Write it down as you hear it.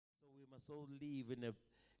must all live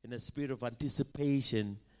in a spirit of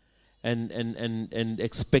anticipation and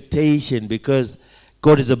expectation, because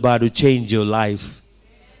God is about to change your life.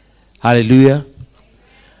 Hallelujah.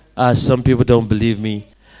 Some people don't believe me.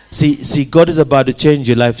 See, God is about to change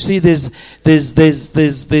your life. See, there's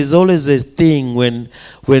always a thing when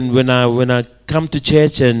I come to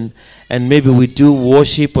church and maybe we do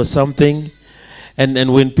worship or something,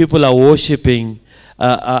 and when people are worshiping,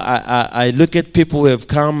 I look at people who have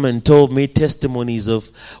come and told me testimonies of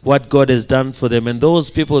what God has done for them, and those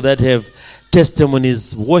people that have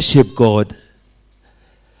testimonies worship God.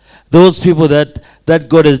 Those people that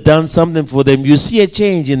God has done something for them, you see a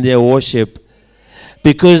change in their worship,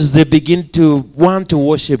 because they begin to want to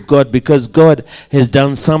worship God because God has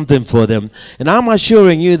done something for them. And I'm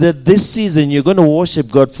assuring you that this season you're going to worship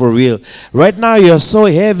God for real. Right now you're so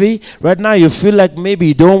heavy. Right now you feel like maybe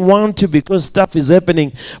you don't want to because stuff is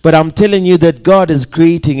happening. But I'm telling you that God is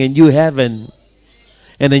creating a new heaven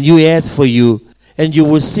and a new earth for you. And you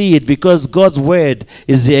will see it, because God's word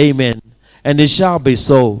is the amen. And it shall be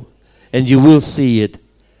so. And you will see it.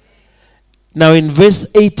 Now in verse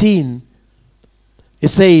 18, it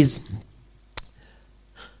says,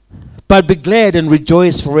 "But be glad and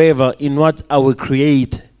rejoice forever in what I will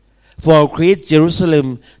create. For I will create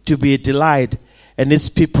Jerusalem to be a delight, and its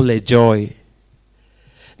people a joy."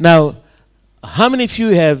 Now, how many of you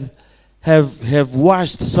have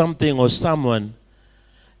watched something or someone,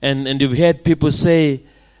 and you've heard people say,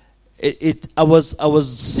 I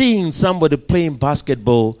was seeing somebody playing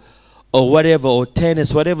basketball or whatever, or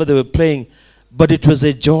tennis, whatever they were playing, but it was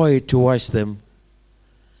a joy to watch them.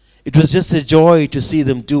 It was just a joy to see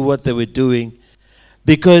them do what they were doing,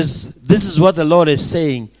 because this is what the Lord is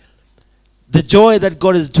saying. The joy that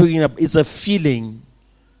God is doing is a feeling.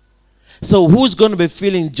 So who's going to be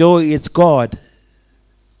feeling joy? It's God.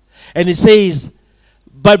 And He says,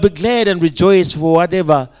 "But be glad and rejoice for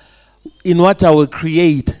whatever, in what I will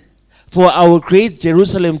create. For I will create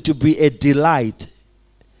Jerusalem to be a delight."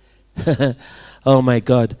 Oh my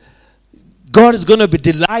God. God is going to be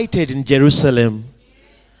delighted in Jerusalem.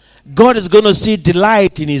 God is going to see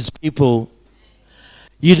delight in His people.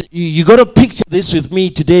 You got to picture this with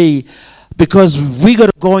me today, because we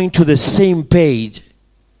got to go into the same page.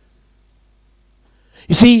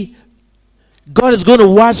 You see, God is going to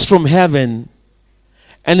watch from heaven,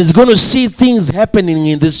 and is going to see things happening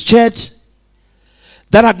in this church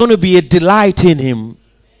that are going to be a delight in Him.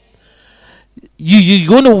 You're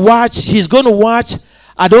going to watch. He's going to watch.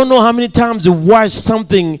 I don't know how many times you watch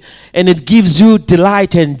something and it gives you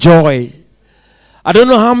delight and joy. I don't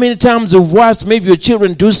know how many times you've watched maybe your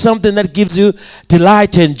children do something that gives you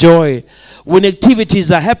delight and joy. When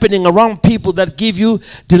activities are happening around people that give you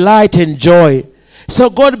delight and joy. So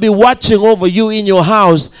God will be watching over you in your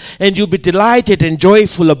house, and you'll be delighted and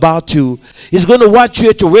joyful about you. He's going to watch you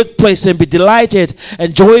at your workplace and be delighted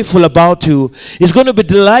and joyful about you. He's going to be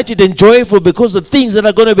delighted and joyful because the things that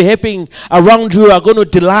are going to be happening around you are going to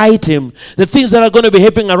delight Him. The things that are going to be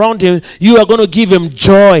happening around Him, you are going to give Him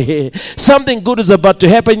joy. Something good is about to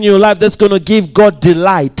happen in your life that's going to give God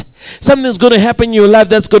delight. Something's going to happen in your life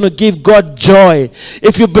that's going to give God joy.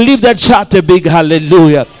 If you believe that, shout a big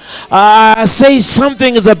hallelujah. I say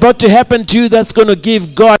something is about to happen to you that's going to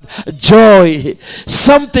give God joy.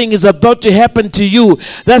 Something is about to happen to you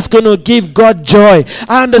that's going to give God joy.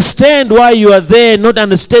 I understand why you are there not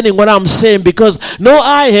understanding what I'm saying, because no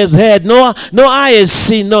eye has heard, no eye has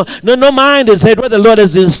seen, no mind has heard what the Lord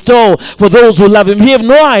has in store for those who love Him. You have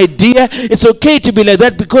no idea. It's okay to be like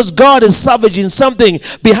that, because God is salvaging something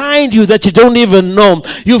behind you that you don't even know.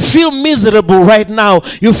 You feel miserable right now.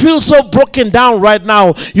 You feel so broken down right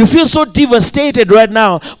now. You feel so devastated right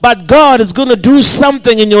now. But God is going to do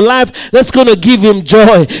something in your life that's going to give Him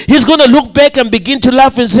joy. He's going to look back and begin to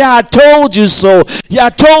laugh and say, "I told you so. Yeah, I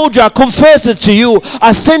told you. I confessed it to you.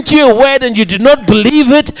 I sent you a word and you did not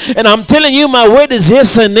believe it. And I'm telling you, my word is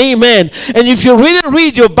yes and amen." And if you really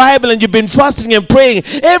read your Bible and you've been fasting and praying,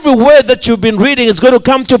 every word that you've been reading is going to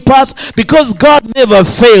come to pass, because God never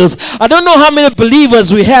fails. I don't know how many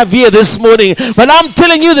believers we have here this morning, but I'm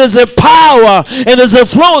telling you, there's a power and there's a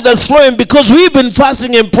flow that's flowing, because we've been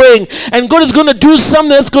fasting and praying, and God is going to do something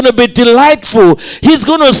that's going to be delightful. He's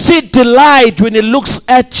going to see delight when He looks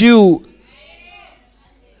at you.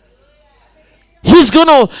 He's going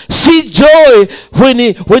to see joy when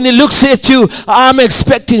he looks at you. I'm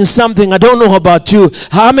expecting something. I don't know about you.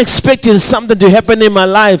 I'm expecting something to happen in my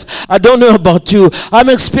life. I don't know about you. I'm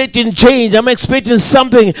expecting change. I'm expecting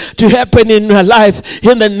something to happen in my life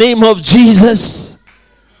in the name of Jesus.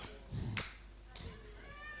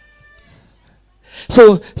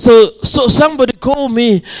 So somebody called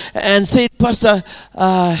me and said, "Pastor,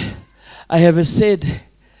 I have a sad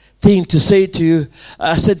thing to say to you.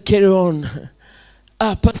 I said, carry on.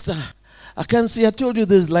 Pastor, I can't see. I told you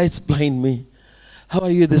these lights blind me. How are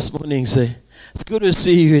you this morning, sir? It's good to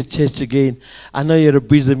see you at church again. I know you're a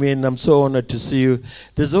busy man. I'm so honored to see you.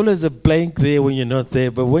 There's always a blank there when you're not there.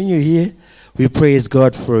 But when you're here, we praise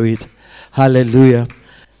God for it. Hallelujah.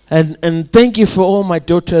 And thank you for all my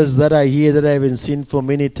daughters that are here that I haven't seen for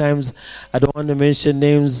many times. I don't want to mention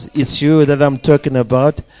names. It's you that I'm talking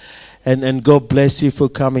about. And God bless you for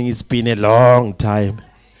coming. It's been a long time.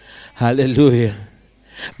 Hallelujah.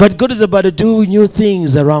 But God is about to do new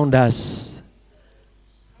things around us.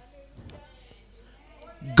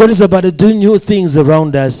 God is about to do new things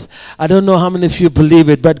around us. I don't know how many of you believe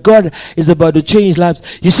it, but God is about to change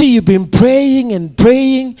lives. You see, you've been praying and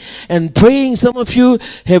praying and praying. Some of you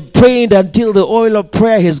have prayed until the oil of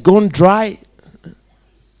prayer has gone dry.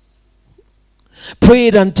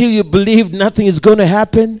 Prayed until you believe nothing is going to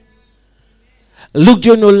happen. Looked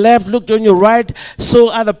on your left, looked on your right, saw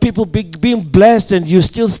other people being blessed, and you're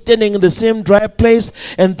still standing in the same dry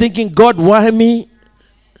place and thinking, God, why me?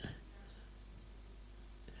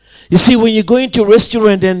 You see, when you go into a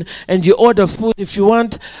restaurant and you order food, if you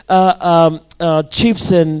want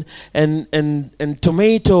chips and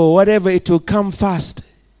tomato or whatever, it will come fast.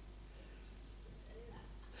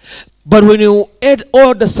 But when you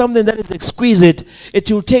order something that is exquisite,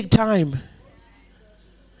 it will take time.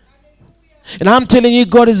 And I'm telling you,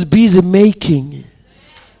 God is busy making.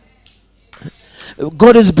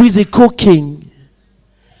 God is busy cooking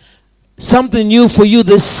something new for you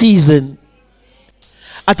this season.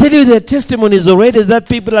 I tell you, there are testimonies already that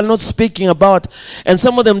people are not speaking about. And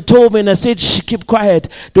some of them told me, and I said, shh, keep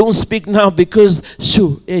quiet. Don't speak now because,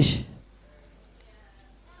 shoo, ish.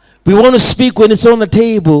 We want to speak when it's on the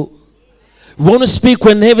table. We want to speak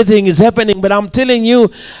when everything is happening. But I'm telling you,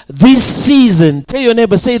 this season, tell your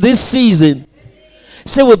neighbor, say this season.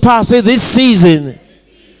 Say with power, say this season.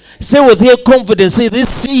 Say with your confidence, say this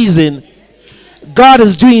season. God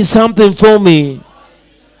is doing something for me.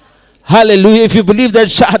 Hallelujah. If you believe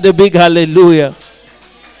that, shout a big hallelujah.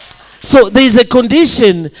 So there is a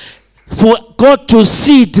condition for God to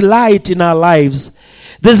see delight in our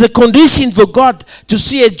lives. There's a condition for God to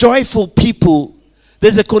see a joyful people.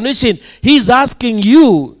 There's a condition. He's asking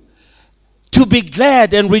you to be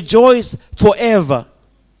glad and rejoice forever.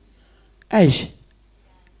 Aish.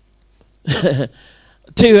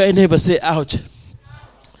 Tell your neighbor, say, ouch.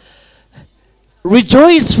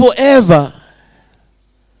 Rejoice forever.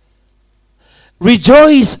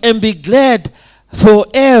 Rejoice and be glad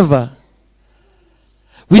forever.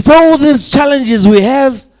 With all these challenges we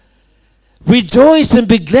have, rejoice and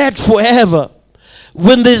be glad forever.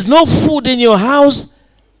 When there's no food in your house,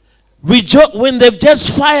 when they've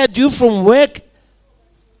just fired you from work,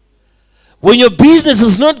 when your business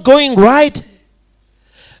is not going right,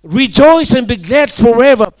 rejoice and be glad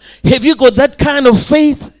forever. Have you got that kind of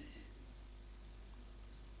faith?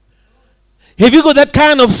 Have you got that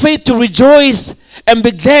kind of faith to rejoice and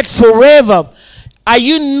be glad forever? Are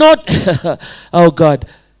you not? Oh God.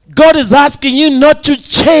 God is asking you not to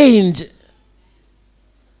change.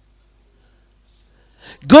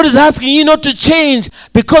 God is asking you not to change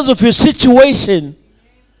because of your situation.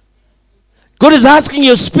 God is asking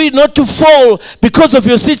your spirit not to fall because of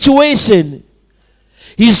your situation.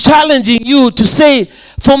 He's challenging you to say,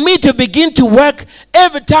 for me to begin to work,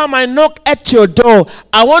 every time I knock at your door,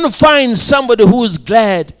 I want to find somebody who is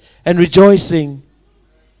glad and rejoicing.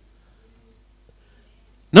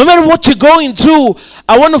 No matter what you're going through,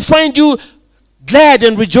 I want to find you glad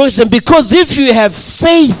and rejoicing, because if you have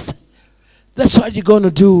faith, that's what you're going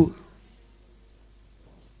to do.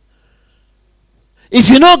 If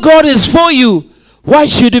you know God is for you, why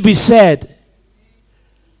should you be sad?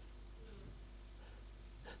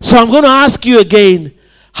 So I'm going to ask you again,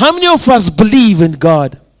 how many of us believe in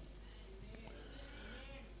God?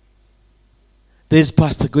 There's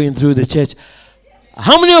pastor going through the church.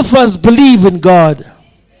 How many of us believe in God?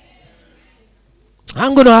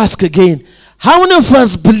 I'm going to ask again, how many of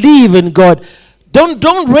us believe in God?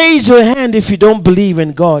 Don't raise your hand if you don't believe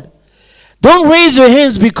in God. Don't raise your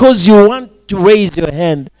hands because you want to raise your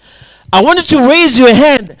hand. I want you to raise your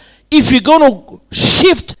hand if you're going to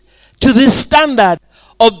shift to this standard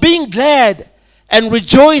of being glad and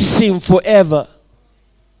rejoicing forever.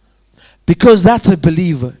 Because that's a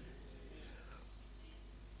believer.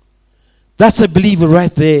 That's a believer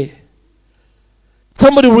right there.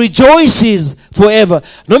 Somebody rejoices forever.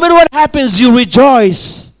 No matter what happens, you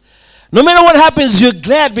rejoice. No matter what happens, you're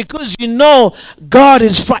glad because you know God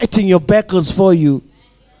is fighting your battles for you.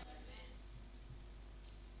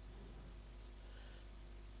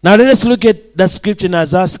 Now let us look at that scripture in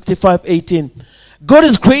Isaiah 65:18. God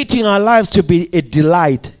is creating our lives to be a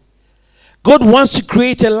delight. God wants to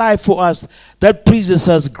create a life for us that pleases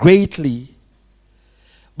us greatly.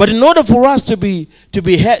 But in order for us for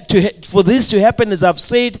this to happen, as I've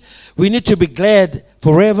said, we need to be glad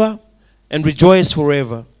forever and rejoice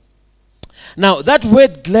forever. Now, that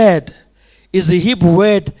word glad is the Hebrew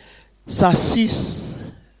word sasis.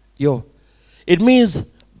 It means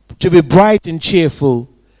to be bright and cheerful.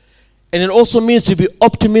 And it also means to be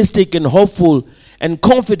optimistic and hopeful and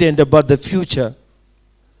confident about the future.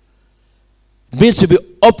 It means to be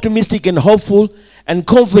optimistic and hopeful and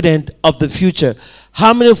confident of the future.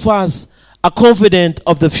 How many of us are confident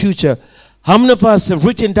of the future? How many of us have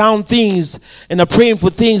written down things and are praying for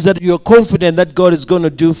things that you're confident that God is going to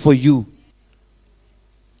do for you?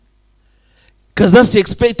 Because that's the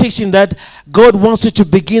expectation, that God wants you to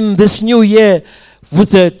begin this new year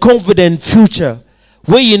with a confident future,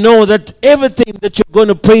 where you know that everything that you're going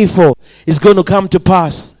to pray for is going to come to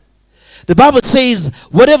pass. The Bible says,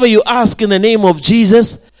 whatever you ask in the name of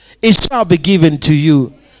Jesus, it shall be given to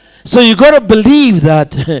you. So you got to believe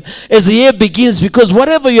that as the year begins, because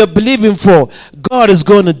whatever you're believing for, God is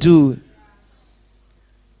going to do.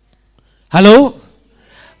 Hello?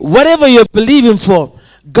 Whatever you're believing for,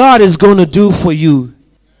 God is going to do for you.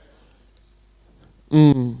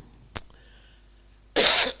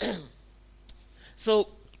 So,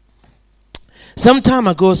 some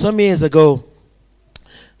years ago,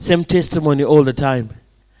 same testimony all the time.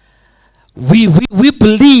 We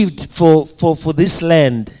believed for this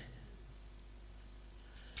land.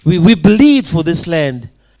 We believed for this land,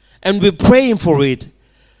 and we're praying for it.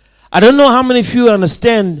 I don't know how many of you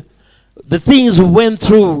understand the things we went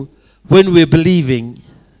through when we're believing.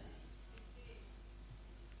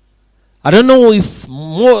 I don't know if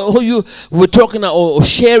more of you were talking or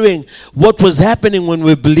sharing what was happening when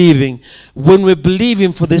we're believing. When we're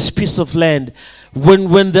believing for this piece of land.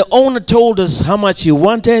 When the owner told us how much he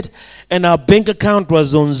wanted and our bank account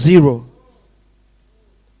was on zero.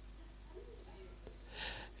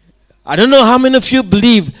 I don't know how many of you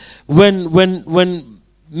believe when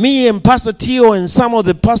me and Pastor Tio and some of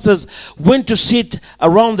the pastors went to sit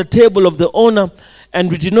around the table of the owner, and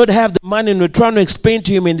we did not have the money, and we're trying to explain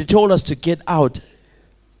to him, and he told us to get out.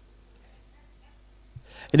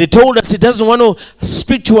 And he told us he doesn't want to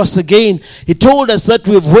speak to us again. He told us that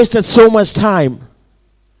we've wasted so much time.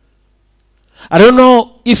 I don't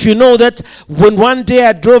know if you know that when one day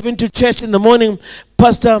I drove into church in the morning,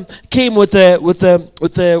 Pastor came with a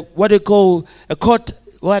what do you call a court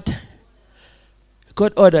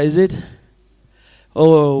order, is it?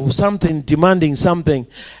 Or something, demanding something.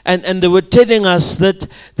 And they were telling us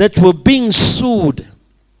that we're being sued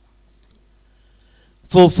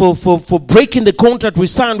for breaking the contract we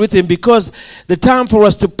signed with him, because the time for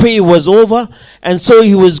us to pay was over, and so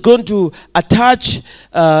he was going to attach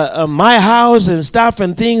my house and stuff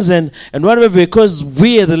and things and whatever, because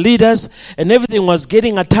we are the leaders, and everything was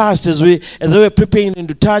getting attached as they were preparing him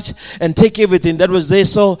to touch and take everything that was there,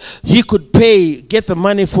 so he could get the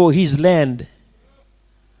money for his land.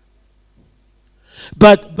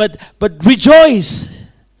 But rejoice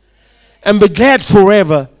and be glad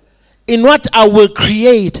forever in what I will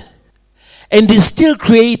create, and is still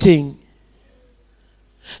creating.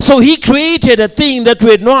 So he created a thing that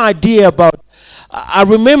we had no idea about. I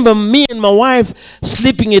remember me and my wife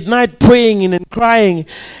sleeping at night praying and crying,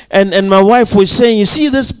 and my wife was saying, you see,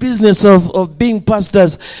 this business of being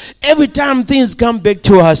pastors, every time things come back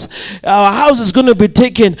to us, our house is going to be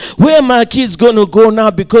taken, where are my kids going to go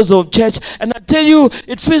now because of church? And I tell you,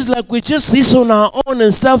 it feels like we just this on our own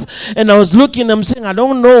and stuff. And I was looking, I'm saying, I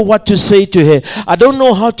don't know what to say to her. I don't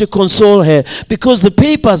know how to console her, because the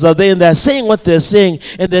papers are there and they're saying what they're saying,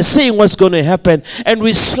 and they're saying what's going to happen. And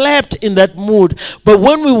we slept in that mood. But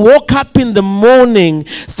when we woke up in the morning,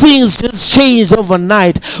 things just changed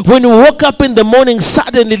overnight. When we woke up in the morning,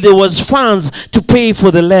 suddenly there was funds to pay for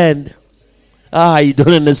the land. You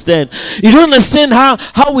don't understand. You don't understand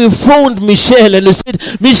how we phoned Michelle and we said,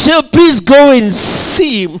 Michelle, please go and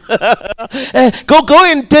see him. Go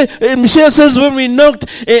and tell. Michelle says, when we knocked,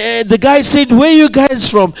 the guy said, where are you guys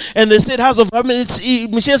from? And they said, House of Harmony.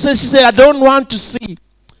 Michelle says, she said, I don't want to see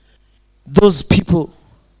those people.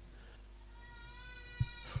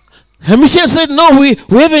 And Michelle said, no, we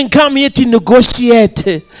haven't come here to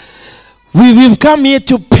negotiate. We've come here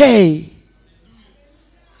to pay.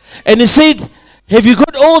 And he said, have you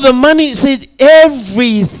got all the money? He said,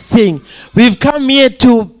 everything. We've come here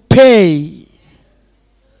to pay.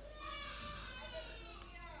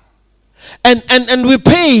 And we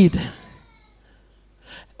paid.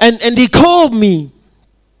 And he called me.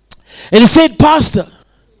 And he said, Pastor,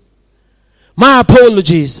 My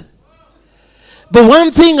apologies. But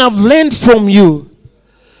one thing I've learned from you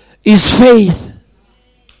is faith.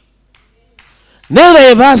 Never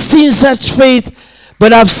have I seen such faith,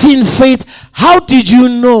 but I've seen faith. How did you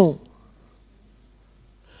know?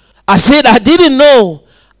 I said, I didn't know.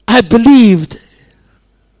 I believed.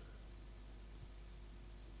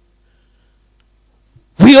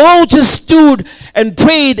 We all just stood and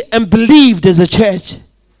prayed and believed as a church.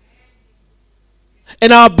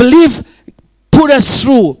 And our belief put us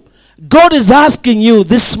through. God is asking you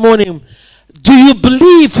this morning, do you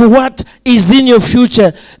believe for what is in your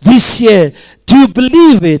future this year? Do you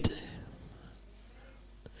believe it?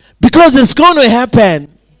 Because it's going to happen.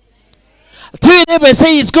 Tell your neighbor,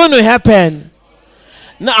 say it's going to happen.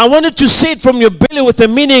 Now I wanted to say it from your belly with a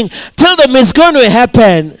meaning. Tell them it's going to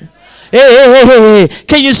happen. Hey.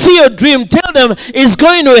 Can you see your dream? Tell them it's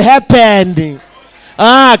going to happen.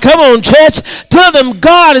 Come on, church. Tell them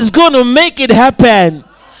God is going to make it happen.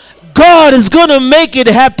 God is going to make it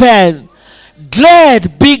happen.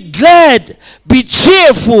 Glad, be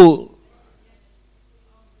cheerful.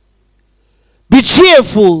 Be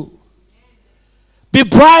cheerful. Be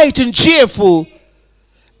bright and cheerful.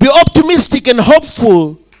 Be optimistic and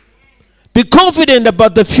hopeful. Be confident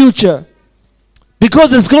about the future.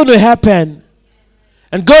 Because it's going to happen.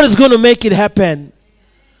 And God is going to make it happen.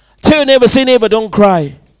 Tell your neighbor, say neighbor, don't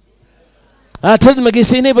cry. Tell them again,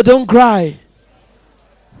 say neighbor, don't cry.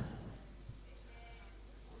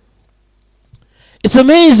 It's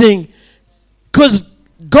amazing because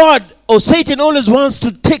God or Satan always wants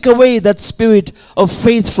to take away that spirit of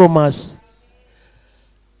faith from us.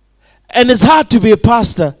 And it's hard to be a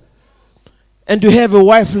pastor and to have a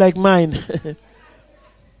wife like mine.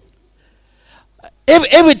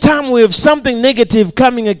 Every time we have something negative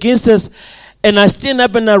coming against us, and I stand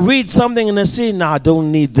up and I read something and I say, I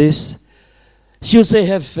don't need this. She'll say,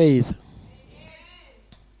 have faith.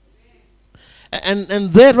 And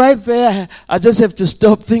there, right there, I just have to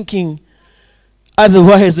stop thinking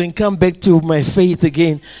otherwise and come back to my faith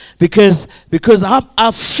again. Because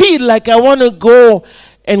I feel like I want to go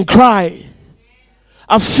and cry.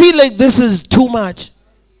 I feel like this is too much.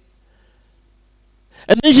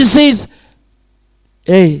 And then she says,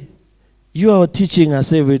 hey, you are teaching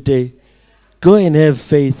us every day. Go and have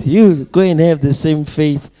faith. You go and have the same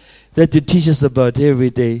faith that you teach us about every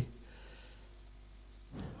day.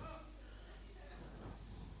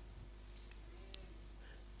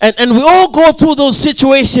 And we all go through those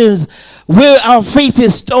situations where our faith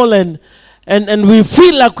is stolen and we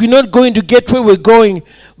feel like we're not going to get where we're going.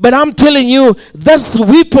 But I'm telling you, that's the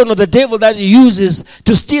weapon of the devil that he uses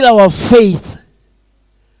to steal our faith.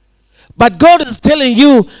 But God is telling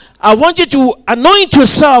you, I want you to anoint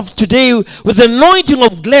yourself today with the anointing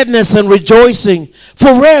of gladness and rejoicing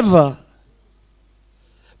forever.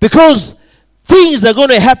 Because things are going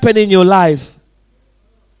to happen in your life.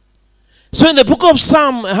 So in the book of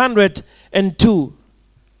Psalm 102,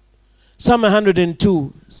 Psalm 100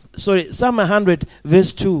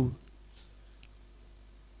 verse 2.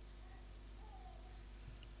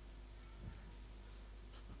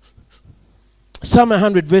 Psalm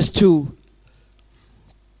 100 verse 2.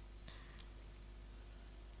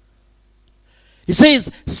 He says,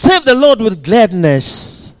 serve the Lord with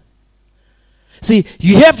gladness. See,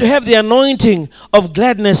 you have to have the anointing of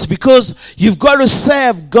gladness because you've got to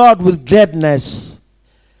serve God with gladness.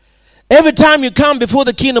 Every time you come before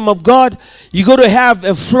the kingdom of God, you got to have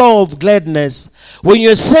a flow of gladness. When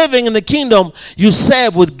you're serving in the kingdom, you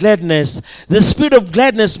serve with gladness. The spirit of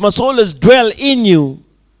gladness must always dwell in you.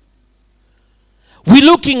 We're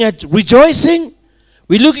looking at rejoicing.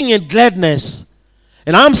 We're looking at gladness.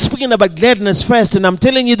 And I'm speaking about gladness first. And I'm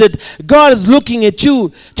telling you that God is looking at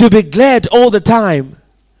you to be glad all the time.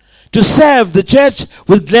 To serve the church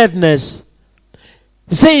with gladness.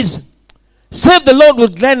 He says, serve the Lord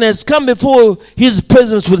with gladness. Come before his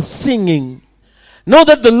presence with singing. Know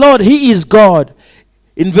that the Lord, he is God.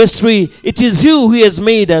 In verse 3, it is you who has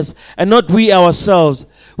made us and not we ourselves.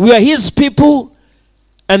 We are his people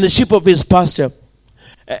and the sheep of his pasture.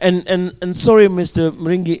 And sorry, Mr.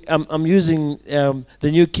 Mringi, I'm using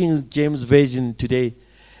the New King James Version today.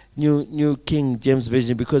 New King James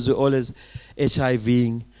Version because we're always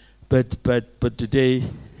HIVing. But today,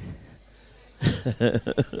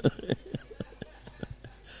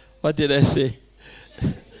 what did I say?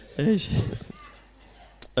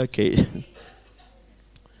 Okay.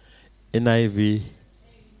 NIV.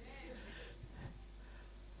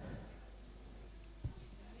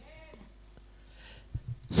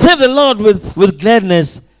 Serve the Lord with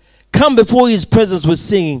gladness. Come before his presence with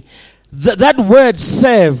singing. That word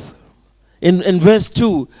serve in verse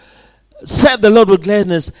 2 Serve the Lord with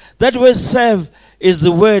gladness. That word serve is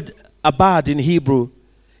the word abad in Hebrew.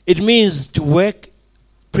 It means to work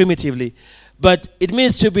primitively. But it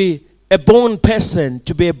means to be a born person,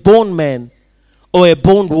 to be a born man or a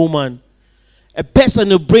born woman. A person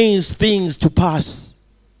who brings things to pass.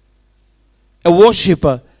 A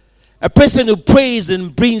worshiper. A person who prays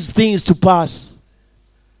and brings things to pass.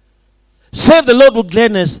 Serve the Lord with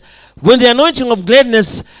gladness. When the anointing of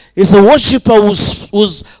gladness is a worshiper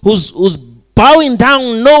who's bowing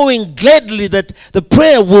down, knowing gladly that the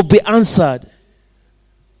prayer will be answered.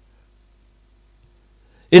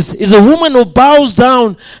 Is a woman who bows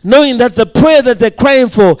down, knowing that the prayer that they're crying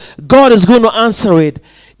for, God is going to answer it.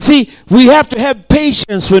 See, we have to have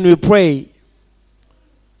patience when we pray.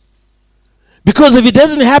 Because if it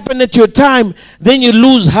doesn't happen at your time, then you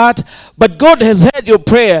lose heart. But God has heard your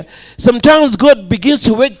prayer. Sometimes God begins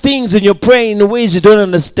to work things in your prayer in ways you don't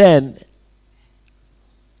understand.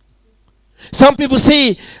 Some people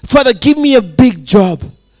say, Father, give me a big job.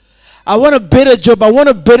 I want a better job. I want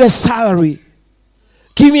a better salary.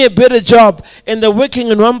 Give me a better job. And they're working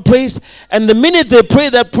in one place. And the minute they pray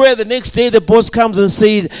that prayer, the next day the boss comes and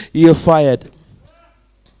says, you're fired.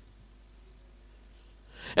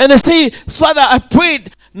 And they say, Father, I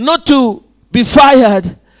prayed not to be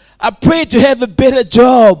fired. I prayed to have a better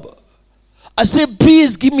job. I said,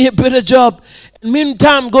 please give me a better job. And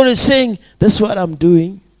meantime, God is saying, that's what I'm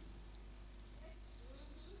doing.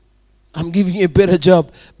 I'm giving you a better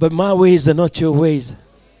job. But my ways are not your ways.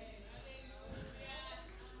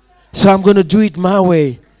 So I'm going to do it my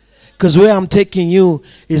way. Because where I'm taking you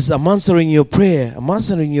is I'm answering your prayer. I'm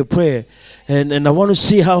answering your prayer. And I want to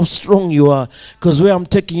see how strong you are. Because where I'm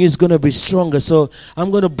taking you is going to be stronger. So I'm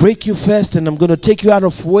going to break you first. And I'm going to take you out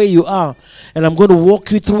of where you are. And I'm going to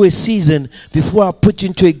walk you through a season before I put you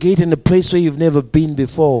into a gate in a place where you've never been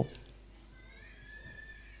before.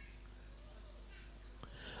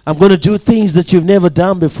 I'm going to do things that you've never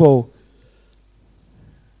done before.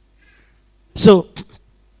 So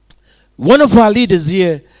one of our leaders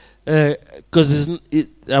here, because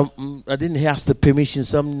I didn't ask the permission,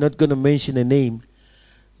 so I'm not going to mention a name,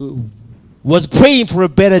 was praying for a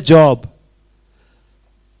better job.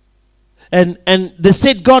 And they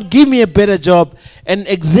said, God, give me a better job. And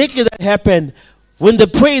exactly that happened. When they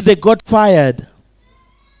prayed, they got fired.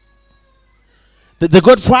 They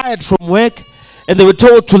got fired from work, and they were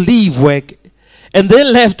told to leave work. And they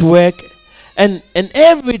left work, and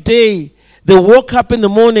every day they woke up in the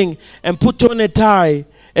morning and put on a tie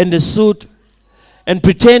and a suit and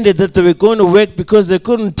pretended that they were going to work because they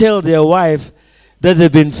couldn't tell their wife that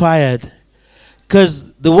they'd been fired.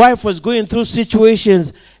 Because the wife was going through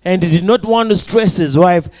situations and he did not want to stress his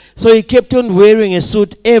wife. So he kept on wearing a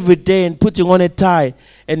suit every day and putting on a tie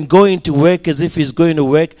and going to work as if he's going to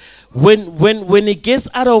work. When he gets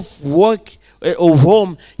out of work or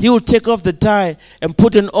home, he will take off the tie and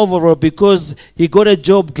put an overall because he got a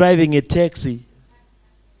job driving a taxi.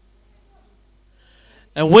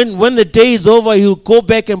 And when the day is over, he'll go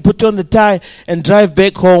back and put on the tie and drive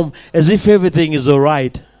back home as if everything is all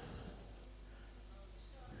right.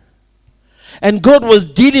 And God was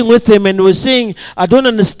dealing with him and was saying, I don't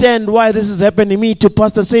understand why this is happening to me. To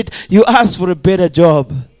pastor said, you asked for a better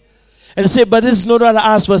job. And I said, but this is not what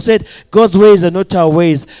I asked for. I said, God's ways are not our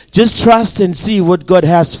ways. Just trust and see what God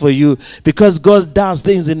has for you. Because God does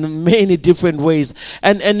things in many different ways.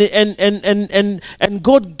 And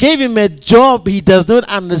God gave him a job he does not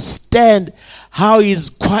understand how he's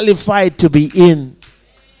qualified to be in.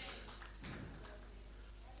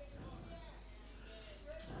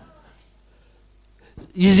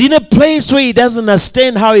 He's in a place where he doesn't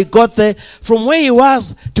understand how he got there. From where he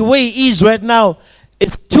was to where he is right now,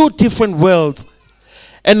 it's two different worlds.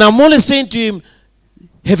 And I'm only saying to him,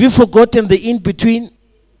 have you forgotten the in-between?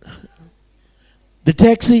 The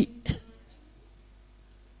taxi?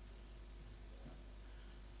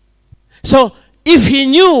 So if he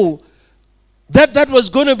knew that that was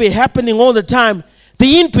going to be happening all the time,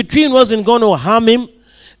 the in-between wasn't going to harm him.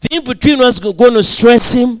 The in-between wasn't going to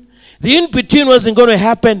stress him. The in-between wasn't going to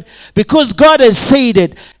happen because God has said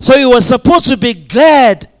it. So he was supposed to be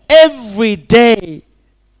glad every day.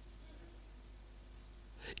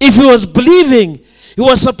 If he was believing, he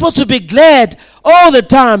was supposed to be glad all the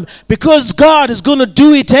time because God is going to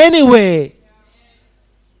do it anyway.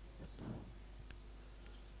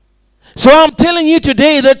 So I'm telling you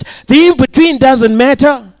today that the in-between doesn't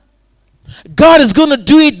matter. God is going to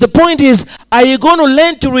do it. The point is, are you going to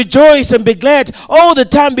learn to rejoice and be glad all the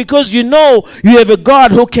time because you know you have a God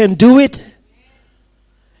who can do it?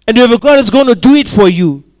 And you have a God who's going to do it for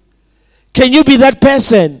you. Can you be that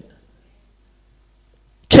person?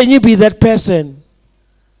 Can you be that person?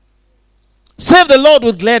 Serve the Lord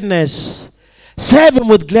with gladness. Serve Him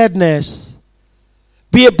with gladness.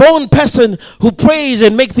 Be a born person who prays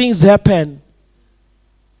and make things happen.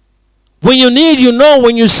 When you need, you know,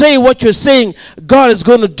 when you say what you're saying, God is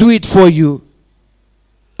going to do it for you.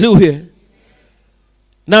 Hallelujah.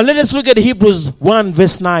 Now let us look at Hebrews 1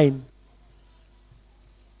 verse 9.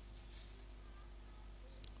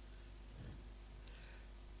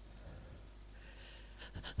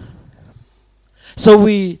 So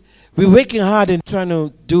we're working hard in trying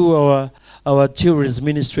to do our children's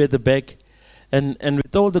ministry at the back. And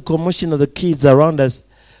with all the commotion of the kids around us,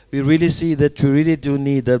 we really see that we really do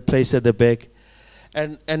need that place at the back.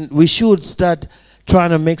 And we should start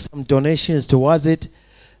trying to make some donations towards it.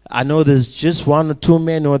 I know there's just one or two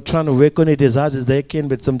men who are trying to work on it as hard as they can,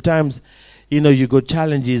 but sometimes, you got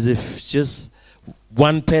challenges if just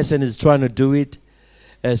one person is trying to do it.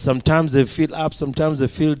 Sometimes they feel up, sometimes they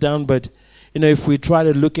feel down, but if we try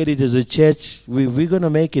to look at it as a church, we're going to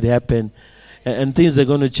make it happen. And things are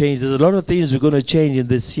going to change. There's a lot of things we're going to change in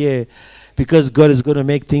this year because God is going to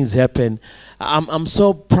make things happen. I'm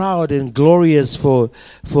so proud and glorious for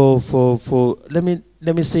let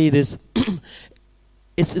me say this.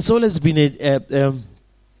 It's always been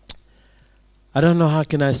I don't know how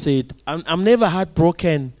can I say it. I'm never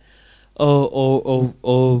heartbroken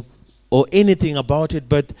or anything about it,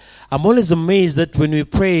 but I'm always amazed that when we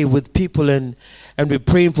pray with people and we're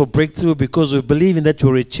praying for breakthrough because we believe in that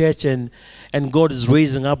we're a church and God is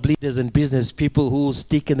raising up leaders and business people who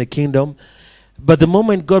stick in the kingdom. But the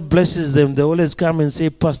moment God blesses them, they always come and say,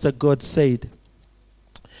 Pastor, God said.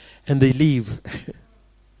 And they leave.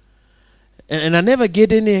 and I never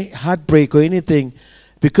get any heartbreak or anything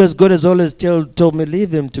because God has always told me,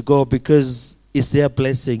 leave them to go because it's their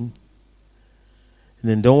blessing. And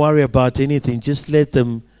then don't worry about anything. Just let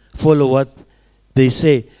them follow what they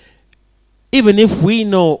say. Even if we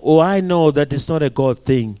know or I know that it's not a God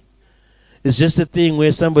thing. It's just a thing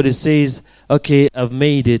where somebody says, okay, I've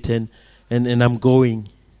made it and I'm going.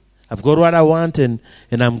 I've got what I want and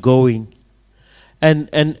I'm going. And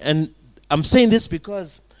I'm saying this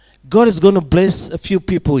because God is going to bless a few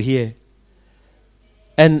people here.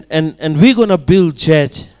 And we're going to build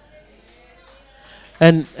church.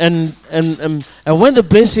 And when the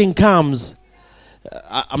blessing comes,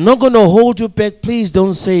 I'm not going to hold you back. Please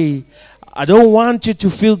don't say, I don't want you to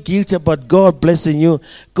feel guilty about God blessing you.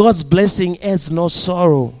 God's blessing adds no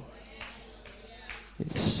sorrow.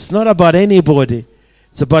 It's not about anybody.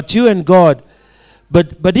 It's about you and God.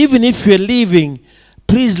 But even if you're leaving,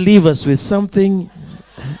 please leave us with something.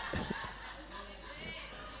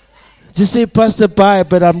 Just say, Pastor, bye,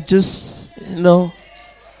 but I'm just,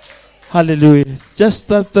 hallelujah. Just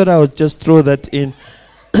thought I would just throw that in.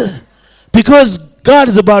 Because God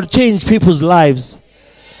is about to change people's lives.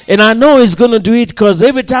 And I know He's going to do it because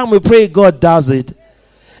every time we pray, God does it.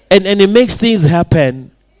 And He makes things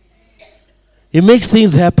happen. He makes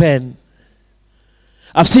things happen.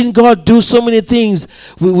 I've seen God do so many things.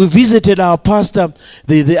 We visited our pastor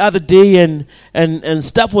the other day and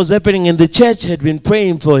stuff was happening and the church had been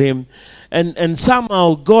praying for him. And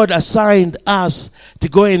somehow God assigned us to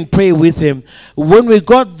go and pray with him. When we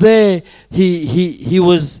got there, he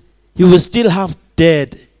was still half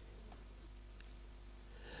dead.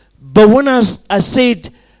 But when I said,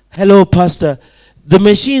 hello, pastor, the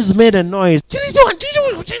machines made a noise.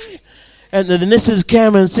 And the nurses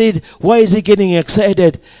came and said, why is he getting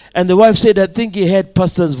excited? And the wife said, I think he heard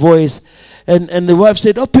pastor's voice. And the wife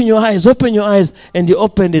said, open your eyes. And he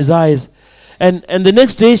opened his eyes. And the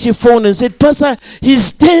next day she phoned and said, Pastor, he's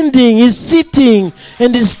standing, he's sitting,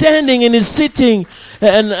 and he's standing and he's sitting.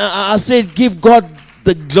 And I said, give God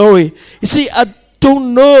the glory. You see, I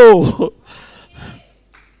don't know.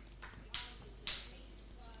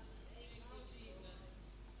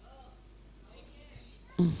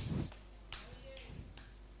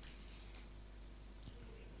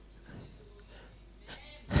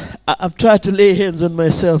 I've tried to lay hands on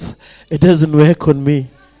myself. It doesn't work on me.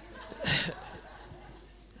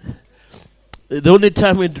 The only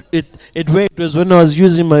time it worked was when I was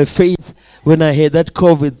using my faith when I had that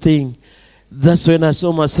COVID thing. That's when I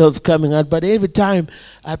saw myself coming out. But every time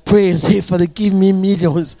I pray and say, Father, give me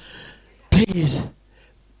millions, please.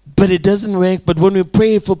 But it doesn't work. But when we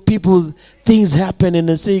pray for people, things happen and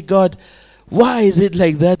they say, God, why is it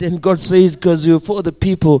like that? And God says, because you're for the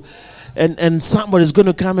people. And somebody's going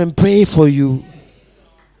to come and pray for you.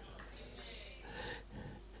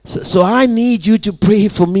 So I need you to pray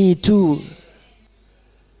for me too.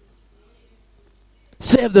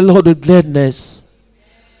 Serve the Lord with gladness.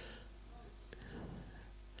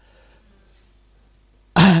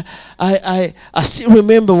 I still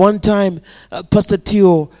remember one time, Pastor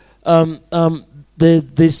Theo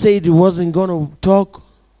they said he wasn't going to talk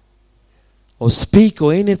or speak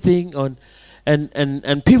or anything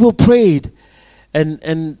and people prayed.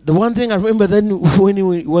 And the one thing I remember then when he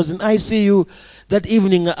was in ICU that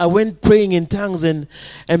evening, I went praying in tongues and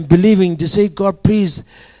believing to say, God, please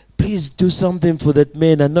do something for that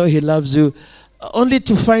man. I know he loves you. Only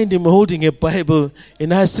to find him holding a Bible in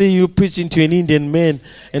ICU preaching to an Indian man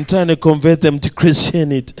and trying to convert them to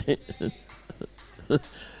Christianity.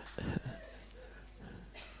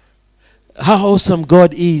 How awesome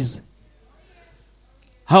God is.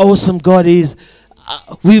 How awesome God is.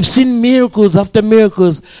 We've seen miracles after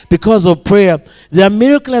miracles because of prayer. There are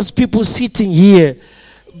miraculous people sitting here,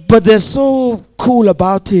 but they're so cool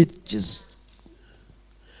about it.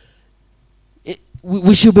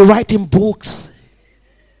 We should be writing books.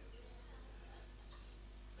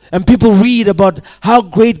 And people read about how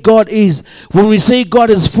great God is. When we say God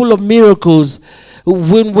is full of miracles,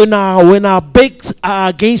 when our backs are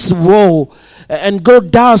against the wall, and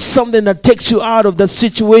God does something that takes you out of that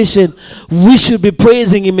situation, we should be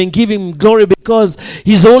praising Him and giving Him glory, because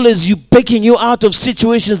He's always taking you out of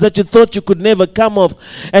situations that you thought you could never come off.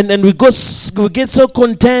 And we get so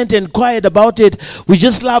content and quiet about it. We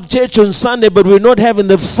just love church on Sunday, but we're not having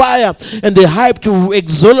the fire and the hype to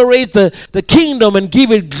exhilarate the kingdom and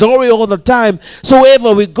give it glory all the time. So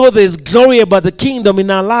wherever we go, there's glory about the kingdom in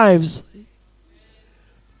our lives.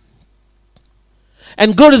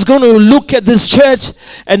 And God is going to look at this church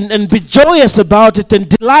and be joyous about it and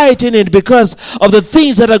delight in it because of the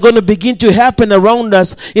things that are going to begin to happen around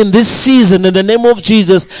us in this season, in the name of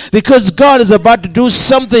Jesus. Because God is about to do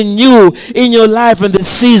something new in your life in this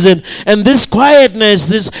season. And this quietness,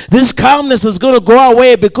 this calmness is going to go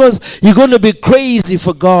away because you're going to be crazy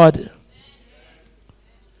for God.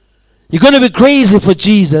 You're going to be crazy for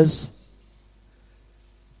Jesus.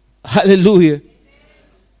 Hallelujah.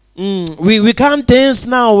 We can't dance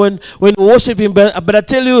now when worshiping, but I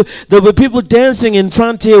tell you, there'll be people dancing in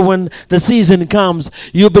front here when the season comes.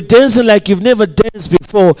 You'll be dancing like you've never danced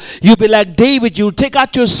before. You'll be like David. You'll take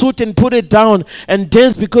out your suit and put it down and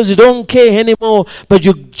dance because you don't care anymore, but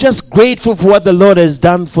you're just grateful for what the Lord has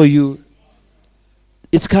done for you.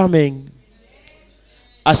 It's coming.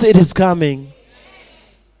 I said it's coming.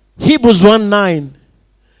 Hebrews 1:9.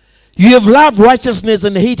 You have loved righteousness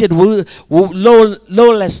and hated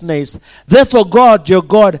lawlessness. Therefore God, your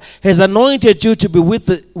God, has anointed you to be with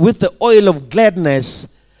the oil of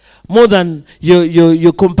gladness more than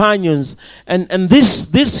your companions. And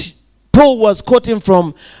this Paul was quoting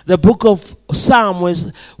from the book of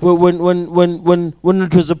Psalms when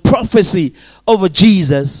it was a prophecy over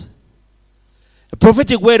Jesus. A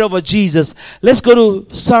prophetic word over Jesus. Let's go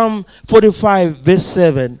to Psalm 45 verse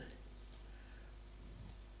 7.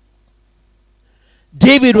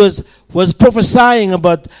 David was prophesying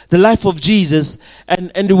about the life of Jesus, and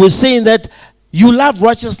he was saying that you love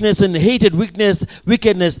righteousness and hated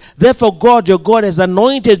wickedness. Therefore God, your God, has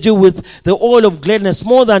anointed you with the oil of gladness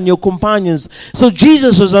more than your companions. So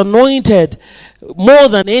Jesus was anointed more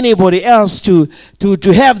than anybody else to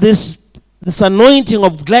have this anointing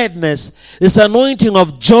of gladness, this anointing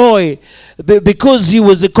of joy, because he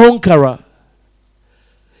was a conqueror.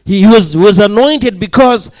 He was anointed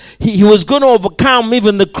because he was going to overcome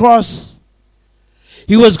even the cross.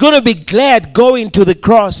 He was going to be glad going to the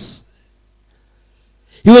cross.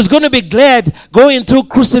 He was going to be glad going through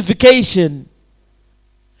crucifixion.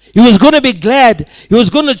 He was going to be glad. He was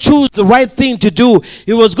going to choose the right thing to do.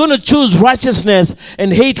 He was going to choose righteousness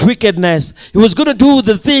and hate wickedness. He was going to do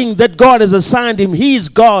the thing that God has assigned him. He is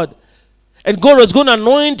God. And God was going to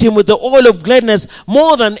anoint him with the oil of gladness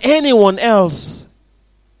more than anyone else,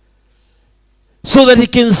 so that he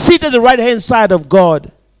can sit at the right hand side of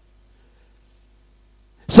God.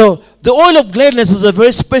 So the oil of gladness is a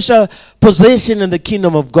very special possession in the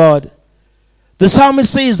kingdom of God. The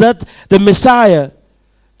psalmist says that the Messiah,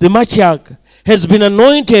 the Mashiach, has been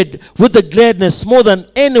anointed with the gladness more than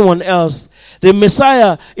anyone else. The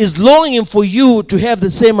Messiah is longing for you to have the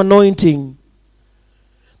same anointing.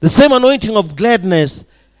 The same anointing of gladness.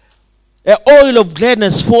 An oil of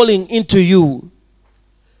gladness falling into you.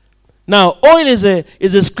 Now, oil is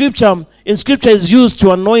a scripture. In scripture, is used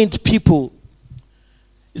to anoint people.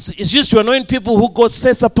 It's used to anoint people who God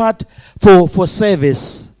sets apart for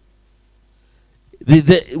service.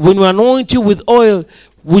 When we anoint you with oil,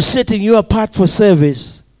 we're setting you apart for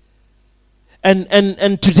service.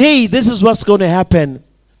 And today, this is what's going to happen.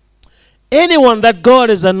 Anyone that God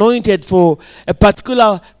has anointed for a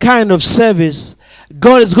particular kind of service,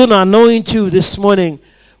 God is going to anoint you this morning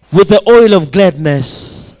with the oil of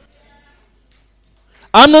gladness.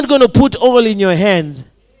 I'm not going to put oil in your hand,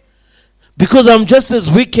 Because I'm just as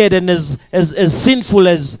wicked and as sinful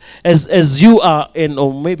as you are, and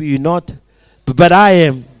or maybe you're not, but I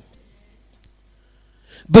am.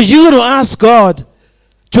 But you're going to ask God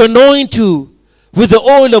to anoint you with the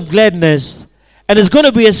oil of gladness. And it's going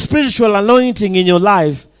to be a spiritual anointing in your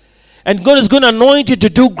life. And God is going to anoint you to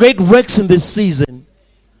do great works in this season.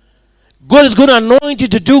 God is going to anoint you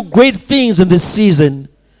to do great things in this season.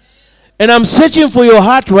 And I'm searching for your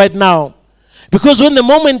heart right now. Because when the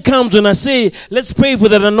moment comes, when I say, let's pray for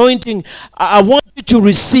that anointing, I want you to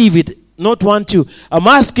receive it. Not want to. I'm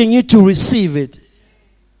asking you to receive it.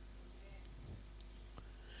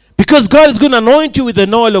 Because God is going to anoint you with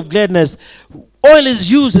an oil of gladness. Oil is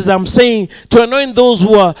used, as I'm saying, to anoint those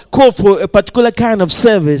who are called for a particular kind of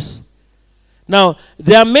service. Now,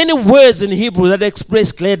 there are many words in Hebrew that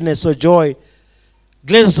express gladness or joy.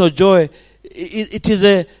 Gladness or joy. It is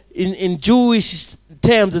in Jewish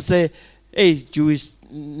terms, it's a, hey, Jewish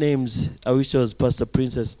names. I wish I was Pastor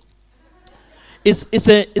Princess.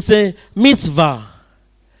 It's a mitzvah.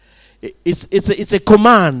 It's a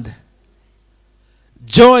command.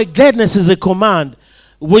 Joy, gladness is a command.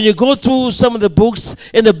 When you go through some of the books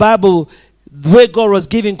in the Bible where God was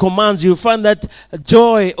giving commands, you'll find that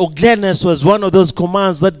joy or gladness was one of those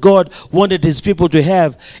commands that God wanted his people to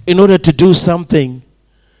have in order to do something.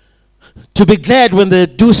 To be glad when they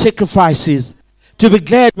do sacrifices. To be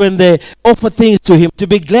glad when they offer things to him. To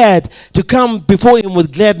be glad to come before him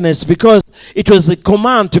with gladness, because it was a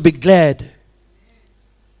command to be glad.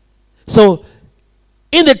 So,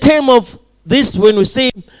 in the term of this, when we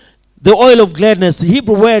say the oil of gladness, the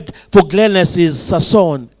Hebrew word for gladness is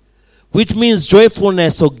sason, which means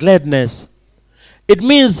joyfulness or gladness. It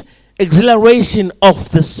means exhilaration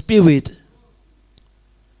of the spirit.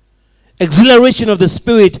 Exhilaration of the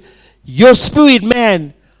spirit. Your spirit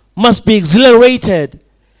man must be exhilarated.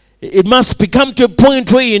 It must become to a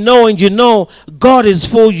point where you know God is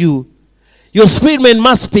for you. Your spirit man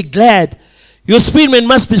must be glad. Your spirit man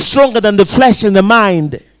must be stronger than the flesh and the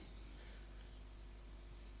mind.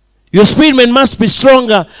 Your spirit man must be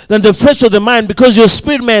stronger than the flesh or the mind, because your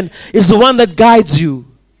spirit man is the one that guides you.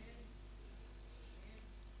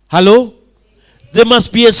 Hello? There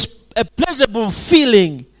must be a pleasurable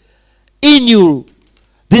feeling in you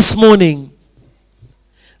this morning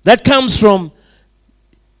that comes from,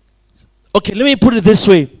 okay, let me put it this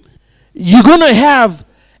way. You're going to have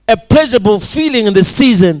a pleasurable feeling in the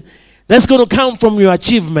season that's going to come from your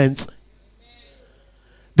achievements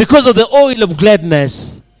because of the oil of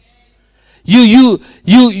gladness. You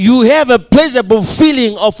have a pleasurable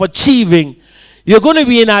feeling of achieving. You're going to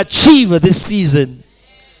be an achiever this season.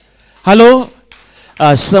 Hello?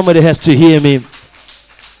 Somebody has to hear me.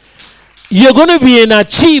 You're going to be an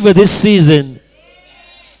achiever this season.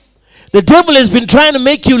 The devil has been trying to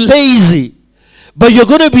make you lazy, but you're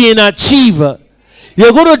going to be an achiever.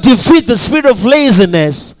 You're going to defeat the spirit of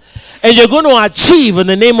laziness, and you're going to achieve in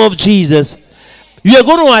the name of Jesus. You're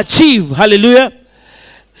going to achieve. Hallelujah.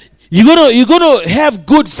 You're going to have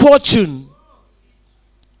good fortune.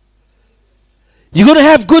 You're going to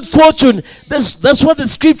have good fortune. That's what the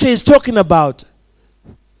scripture is talking about.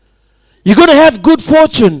 You're going to have good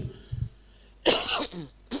fortune.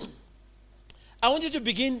 I want you to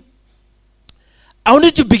begin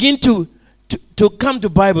to come to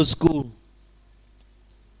Bible school.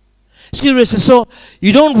 Seriously, so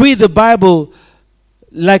you don't read the Bible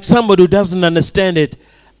like somebody who doesn't understand it.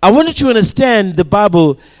 I want you to understand the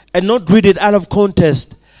Bible and not read it out of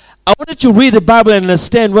context. I want you to read the Bible and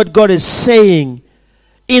understand what God is saying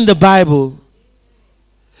in the Bible.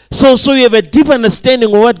 So you have a deep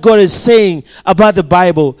understanding of what God is saying about the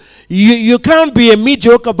Bible. You can't be a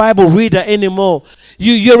mediocre Bible reader anymore.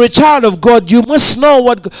 You're a child of God. You must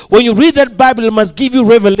know when you read that Bible, it must give you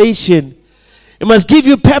revelation. It must give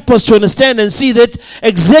you purpose to understand and see that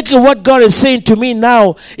exactly what God is saying to me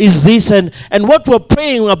now is this. And what we're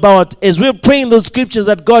praying about, as we're praying those scriptures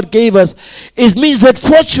that God gave us, it means that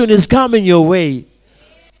fortune is coming your way.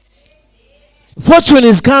 Fortune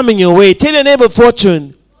is coming your way. Tell your neighbor,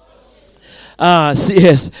 fortune.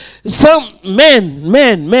 Yes. Some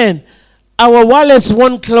men, our wallets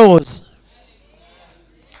won't close.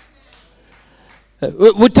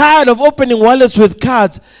 We're tired of opening wallets with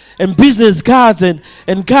cards and business cards and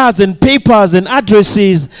cards and papers and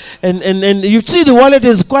addresses and you see the wallet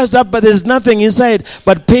is squashed up, but there's nothing inside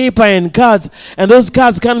but paper and cards, and those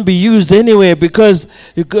cards can't be used anyway because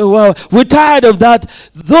we're tired of that.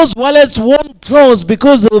 Those wallets won't close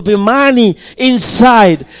because there'll be money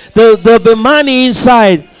inside. There'll be money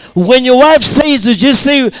inside. When your wife says, you just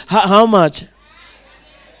say, how much?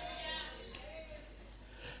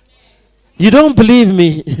 You don't believe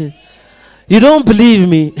me. You don't believe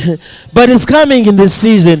me, but it's coming in this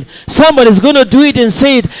season. Somebody's going to do it and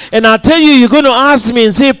say it. And I'll tell you, you're going to ask me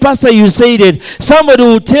and say, Pastor, you said it. Somebody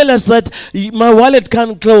will tell us that my wallet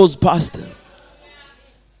can't close, Pastor.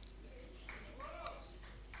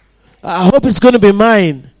 I hope it's going to be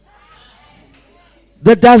mine.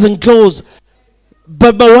 That doesn't close.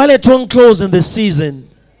 But my wallet won't close in this season.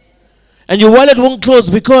 And your wallet won't close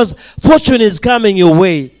because fortune is coming your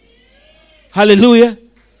way. Hallelujah.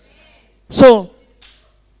 So,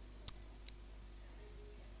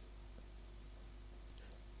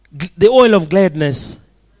 the oil of gladness.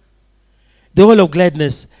 The oil of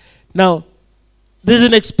gladness. Now, there's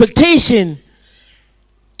an expectation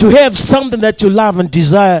to have something that you love and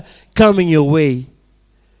desire coming your way.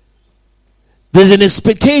 There's an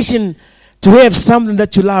expectation to have something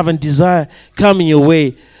that you love and desire coming your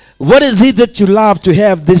way. What is it that you love to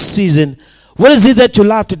have this season? What is it that you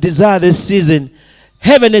love to desire this season?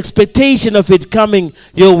 Have an expectation of it coming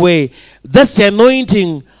your way. That's the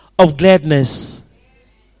anointing of gladness.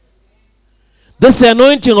 That's the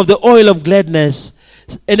anointing of the oil of gladness.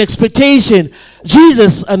 An expectation.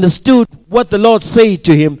 Jesus understood what the Lord said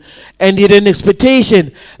to him, and he had an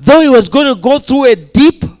expectation. Though he was going to go through a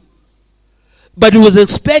deep, but he was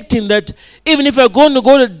expecting that even if I'm going to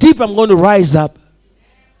go to deep, I'm going to rise up.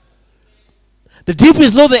 The deep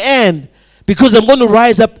is not the end, because I'm going to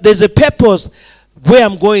rise up. There's a purpose where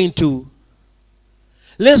I'm going to.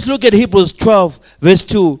 Let's look at Hebrews 12 verse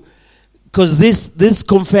 2, because this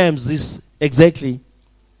confirms this exactly.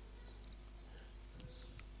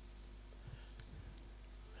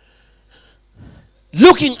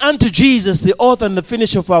 Looking unto Jesus, the author and the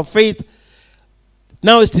finisher of our faith.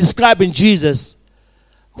 Now it's describing Jesus,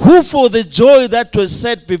 who for the joy that was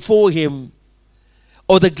set before him,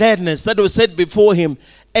 or the gladness that was set before him,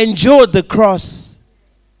 endured the cross,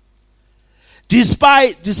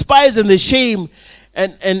 despising the shame,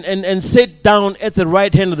 and sat down at the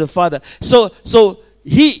right hand of the Father. So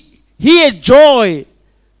he had joy.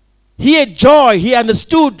 He had joy. He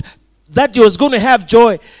understood that he was going to have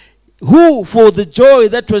joy. Who for the joy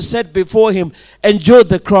that was set before him endured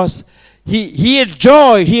the cross. He had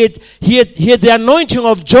joy. He had the anointing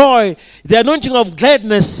of joy, the anointing of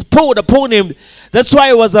gladness poured upon him. That's why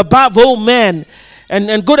he was above all men.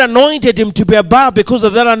 And God anointed him to be above because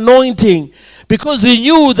of that anointing. Because he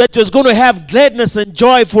knew that he was going to have gladness and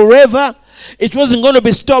joy forever. It wasn't going to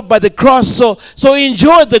be stopped by the cross. So he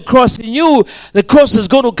enjoyed the cross. He knew the cross was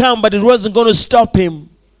going to come, but it wasn't going to stop him.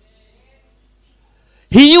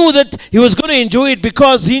 He knew that he was going to enjoy it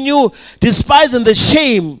because he knew, despising the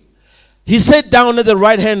shame, he sat down at the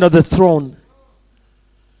right hand of the throne.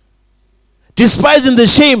 Despising the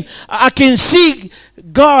shame, I can see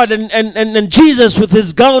God and Jesus with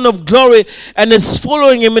his gown of glory, and is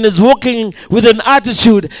following him and is walking with an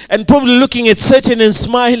attitude and probably looking at Satan and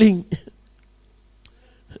smiling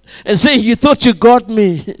and saying, you thought you got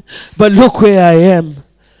me, but look where I am.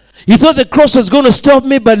 You thought the cross was going to stop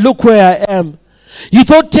me, but look where I am. You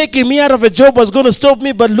thought taking me out of a job was going to stop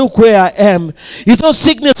me, but look where I am. You thought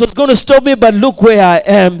sickness was going to stop me, but look where I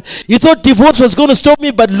am. You thought divorce was going to stop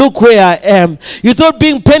me, but look where I am. You thought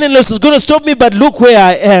being penniless was going to stop me, but look where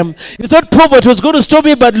I am. You thought poverty was going to stop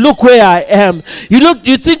me, but look where I am. You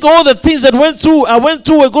think all the things that I went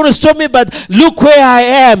through were going to stop me, but look where I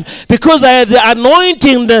am. Because I had the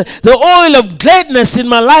anointing, the oil of gladness in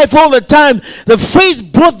my life all the time. The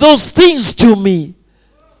faith brought those things to me.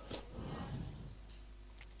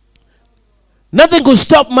 Nothing could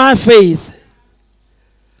stop my faith.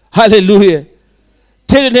 Hallelujah.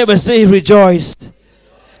 Tell your neighbor, say rejoice.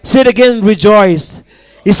 Say it again, rejoice.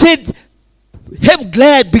 He said,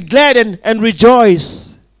 be glad and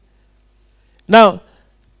rejoice. Now,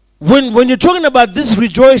 when you're talking about this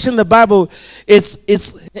rejoice in the Bible, it's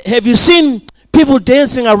have you seen people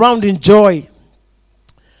dancing around in joy?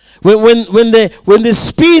 When they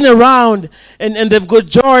spin around and they've got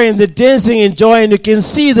joy and they're dancing in joy, and you can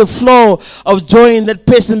see the flow of joy in that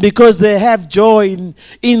person because they have joy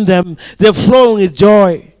in them. They're flowing with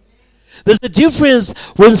joy. There's a difference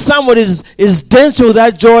when somebody is dancing with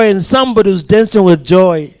that joy and somebody who's dancing with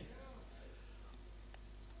joy.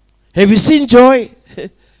 Have you seen joy?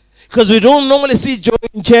 Because we don't normally see joy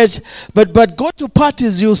in church, but go to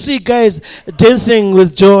parties, you'll see guys dancing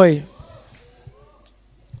with joy.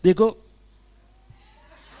 They go.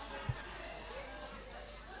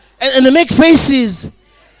 And they make faces.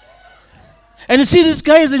 And you see this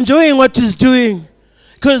guy is enjoying what he's doing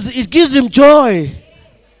because it gives him joy.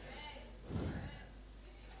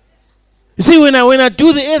 You see, when I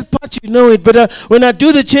do the earth part, you know it. But when I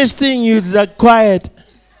do the chest thing, you're like quiet.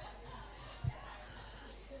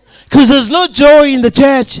 Because there's no joy in the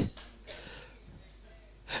church.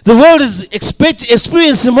 The world is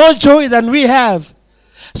experiencing more joy than we have.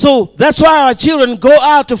 So that's why our children go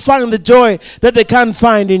out to find the joy that they can't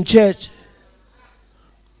find in church.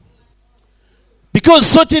 Because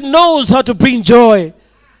Satan knows how to bring joy.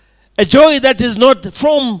 A joy that is not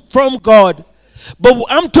from God. But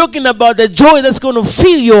I'm talking about the joy that's going to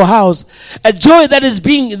fill your house. A joy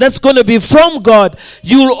that's going to be from God.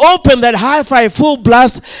 You'll open that hi-fi full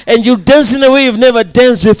blast and you'll dance in a way you've never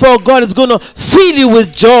danced before. God is going to fill you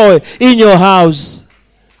with joy in your house.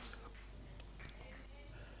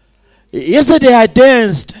 Yesterday I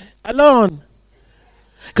danced alone.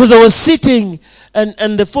 Because I was sitting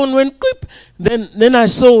and the phone went quick. Then I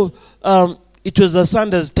saw it was a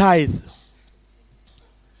Sunday's tithe.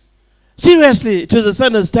 Seriously, it was a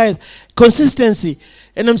Sunday's tithe. Consistency.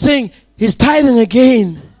 And I'm saying, he's tithing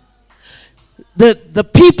again. The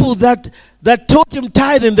people that taught him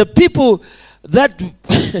tithing, the people that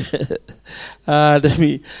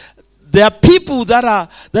there are people that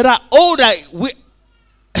are older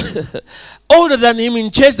older than him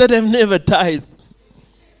in church that have never tithed.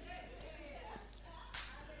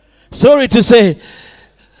 Sorry to say.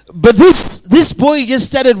 But this boy just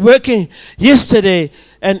started working yesterday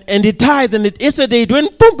and he tithed, and yesterday it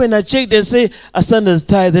went boom, and I checked and say a Sunday's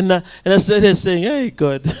tithe, and I started saying, hey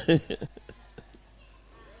God.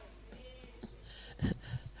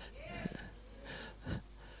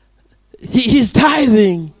 He's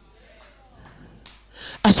tithing.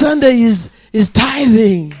 A Sunday is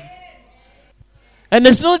tithing. And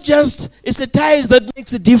it's not just, it's the tithes that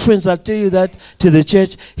makes a difference. I'll tell you that to the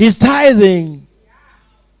church. He's tithing.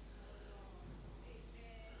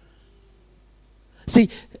 See,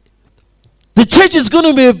 the church is going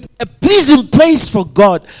to be a pleasing place for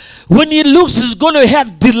God. When He looks, He's going to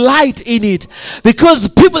have delight in it. Because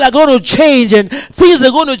people are going to change and things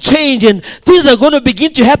are going to change and things are going to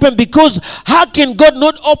begin to happen. Because how can God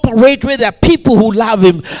not operate where there are people who love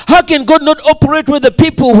Him? How can God not operate with the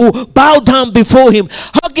people who bow down before Him?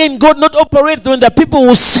 How can God not operate when there are people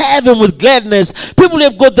who serve Him with gladness? People who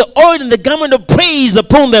have got the oil and the garment of praise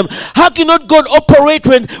upon them. How can not God operate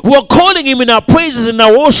when we're calling Him in our praises, in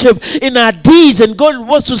our worship, in our deeds, and God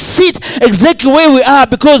wants to sit exactly where we are?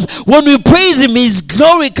 Because when we praise Him, His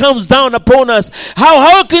glory comes down upon us.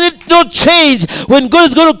 How can it not change when God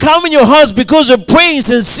is going to come in your house because you're praying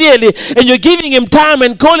sincerely and you're giving Him time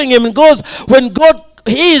and calling Him? And goes, when God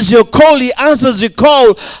hears your call, He answers your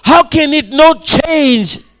call. How can it not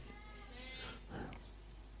change?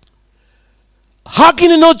 How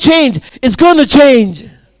can it not change? It's going to change.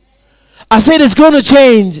 I said it's going to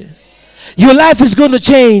change. Your life is going to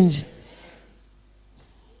change.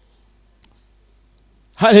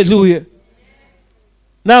 Hallelujah.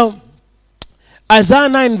 Now, Isaiah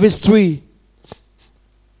 9 verse 3.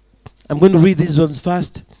 I'm going to read these ones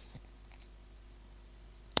fast.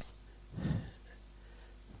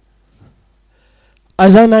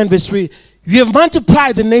 Isaiah 9 verse 3. You have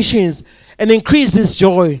multiplied the nations and increased this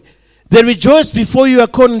joy. They rejoice before you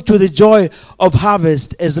according to the joy of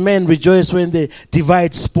harvest, as men rejoice when they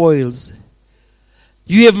divide spoils.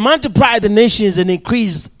 You have multiplied the nations and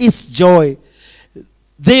increased its joy.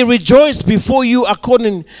 They rejoice before you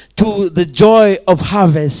according to the joy of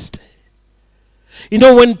harvest. You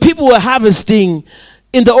know, when people were harvesting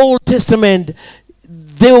in the Old Testament,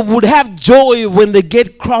 they would have joy when they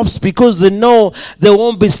get crops because they know there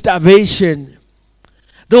won't be starvation.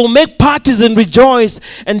 They will make parties and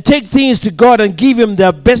rejoice and take things to God and give Him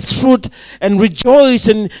their best fruit and rejoice.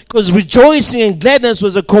 And because rejoicing and gladness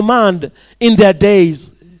was a command in their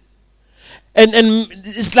days. And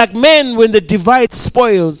it's like men when they divide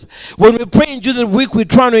spoils. When we pray during the week, we're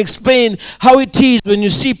trying to explain how it is when you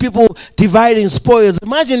see people dividing spoils.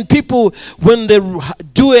 Imagine people when they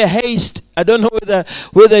do a haste. I don't know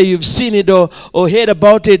whether you've seen it or heard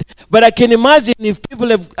about it. But I can imagine if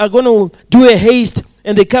people are going to do a haste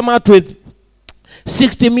and they come out with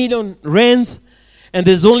 60 million rands and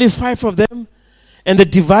there's only 5 of them and they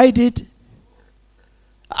divide it.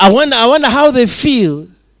 I wonder how they feel.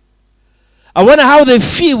 I wonder how they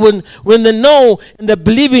feel when they know and they're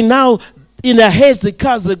believing now in their heads the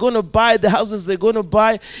cars they're going to buy, the houses they're going to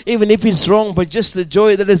buy, even if it's wrong, but just the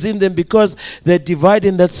joy that is in them because they're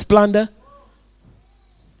dividing that splendor.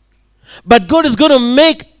 But God is going to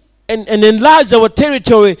make and enlarge our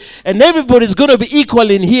territory, and everybody's going to be equal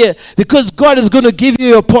in here because God is going to give you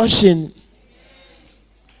your portion.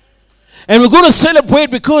 And we're going to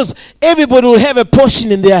celebrate because everybody will have a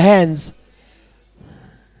portion in their hands.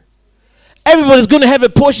 Everybody's going to have a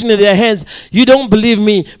portion in their hands. You don't believe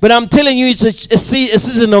me, but I'm telling you it's a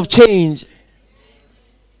season of change.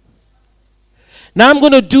 Now I'm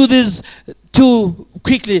going to do this to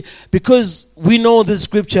quickly, because we know the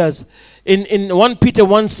scriptures. In 1 Peter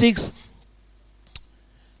 1:6,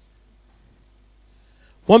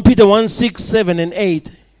 1 Peter 1:6, 7 and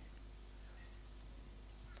 8.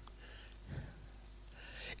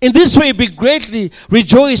 In this way be greatly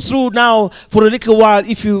rejoiced through now for a little while,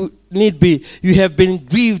 if you need be, you have been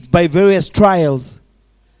grieved by various trials,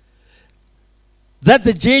 that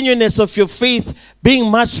the genuineness of your faith, being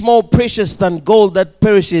much more precious than gold that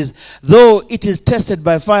perishes, though it is tested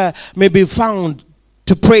by fire, may be found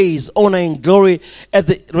to praise, honor, and glory at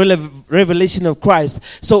the revelation of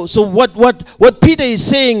Christ. So what Peter is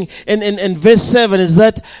saying in verse 7 is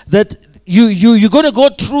that you're going to go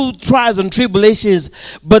through trials and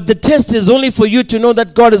tribulations, but the test is only for you to know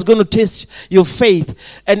that God is going to test your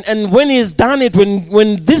faith. And when He's done it,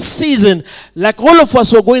 when this season, like all of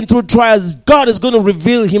us who are going through trials, God is going to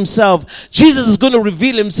reveal Himself. Jesus is going to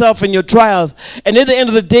reveal Himself in your trials. And at the end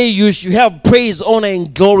of the day, you have praise, honor,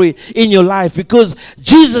 and glory in your life, because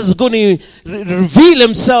Jesus is going to reveal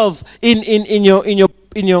Himself in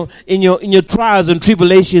your trials and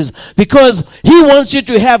tribulations, because He wants you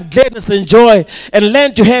to have gladness and joy and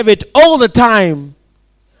learn to have it all the time,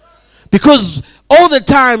 because all the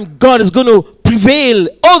time God is going to prevail,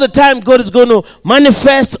 all the time God is going to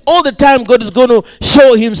manifest, all the time God is going to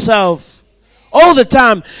show Himself, all the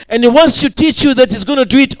time. And He wants to teach you that He's going to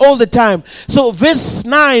do it all the time. So verse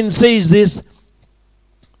 9 says this.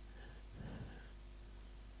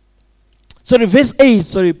 Verse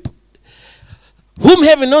 8, whom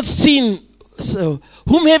having not seen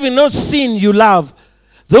you love,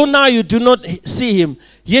 though now you do not see Him,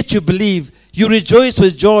 yet you believe, you rejoice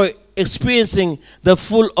with joy, experiencing the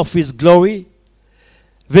full of His glory.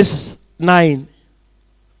 Verse 9,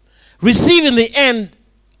 receiving the end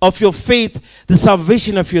of your faith, the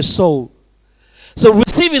salvation of your soul. So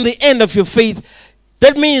receiving the end of your faith,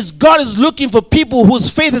 that means God is looking for people whose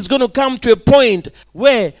faith is going to come to a point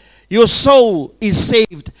where your soul is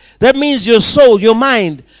saved. That means your soul, your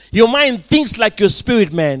mind thinks like your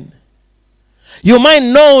spirit, man. Your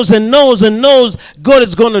mind knows and knows and knows God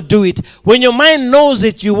is going to do it. When your mind knows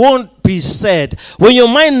it, you won't be sad. When your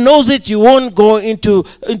mind knows it, you won't go into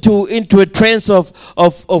a trance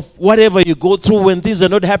of whatever you go through when things are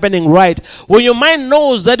not happening right. When your mind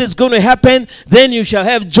knows that it's going to happen, then you shall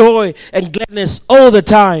have joy and gladness all the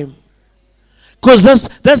time. Because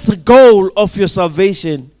that's the goal of your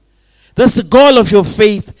salvation. That's the goal of your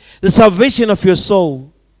faith, the salvation of your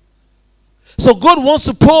soul. So God wants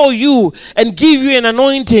to pour you and give you an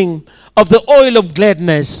anointing of the oil of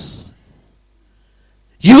gladness.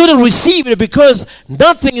 You're going to receive it, because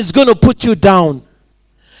nothing is going to put you down.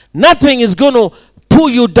 Nothing is going to pull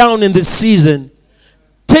you down in this season.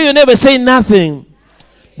 Tell your neighbor, say nothing.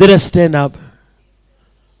 Let us stand up.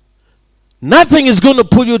 Nothing is going to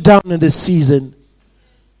pull you down in this season.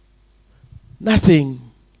 Nothing.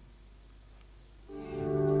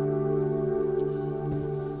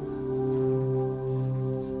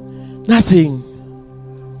 Nothing.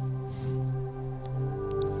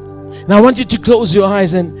 Now I want you to close your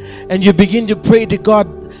eyes and you begin to pray to God.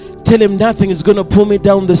 Tell Him, nothing is going to pull me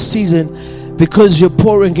down this season, because you're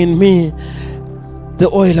pouring in me the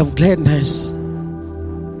oil of gladness.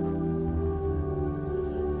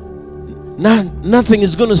 Nothing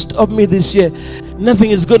is going to stop me this year.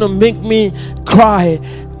 Nothing is going to make me cry.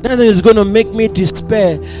 Nothing is going to make me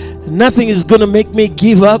despair. Nothing is going to make me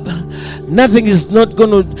give up. Nothing is not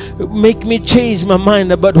going to make me change my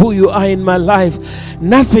mind about who you are in my life.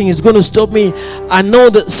 Nothing is going to stop me. I know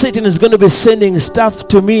that Satan is going to be sending stuff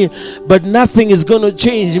to me, but nothing is going to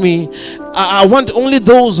change me. I want only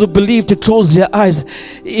those who believe to close their eyes.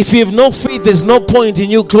 If you have no faith, there's no point in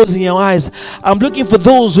you closing your eyes. I'm looking for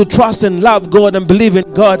those who trust and love God and believe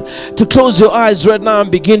in God to close your eyes right now and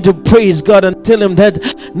begin to praise God and tell Him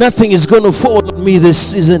that nothing is going to fall on me this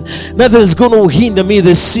season. Nothing is going to hinder me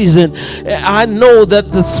this season. I know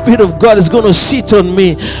that the Spirit of God is going to sit on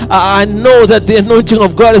me. I know that the anointing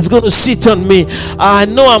of God is going to sit on me. I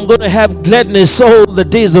know I'm going to have gladness all the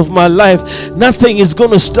days of my life. Nothing is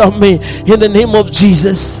going to stop me in the name of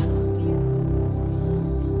Jesus.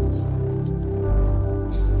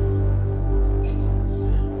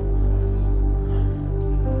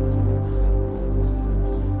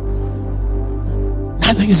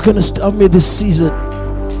 Nothing is going to stop me this season.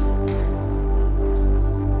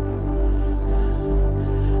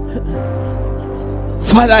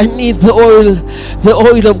 Father, I need the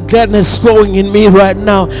oil of gladness flowing in me right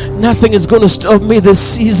now. Nothing is going to stop me this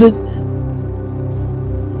season.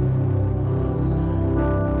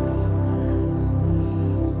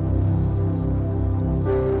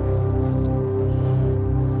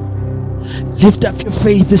 Lift up your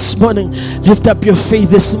faith this morning. Lift up your faith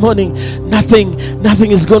this morning. Nothing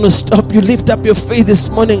is going to stop you. Lift up your faith this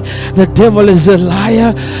morning. The devil is a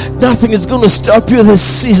liar. Nothing is going to stop you this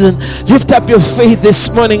season. Lift up your faith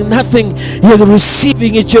this morning. Nothing, you're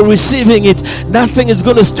receiving it. You're receiving it. Nothing is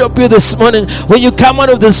going to stop you this morning. When you come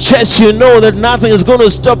out of this church, you know that nothing is going to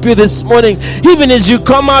stop you this morning. Even as you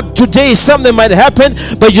come out today, something might happen,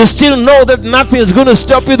 but you still know that nothing is going to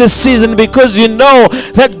stop you this season, because you know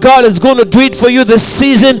that God is going to do it for you this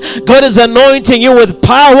season. God is anointing you with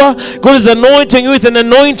power. God is anointing you with an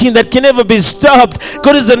anointing that can never be stopped.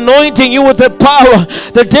 God is anointing you with the power.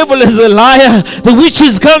 The devil is a liar. The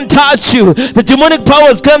witches can't touch you. The demonic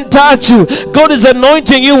powers can't touch you. God is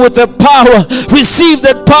anointing you with the power. Receive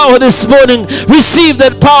that power this morning. Receive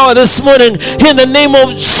that power this morning in the name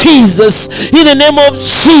of Jesus. In the name of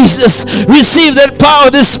Jesus. Receive that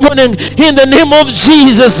power this morning in the name of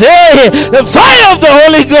Jesus. Hey, the fire of the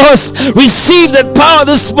Holy Ghost. Receive that power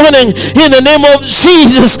this morning in the name of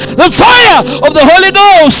Jesus. The fire of the Holy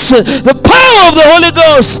Ghost. The power of the Holy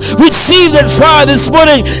Ghost. Receive that fire this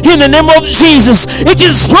morning in the name of Jesus. It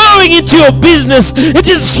is flowing into your business. It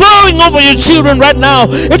is flowing over your children right now.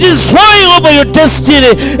 It is flowing over your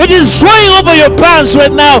destiny. It is flowing over your plans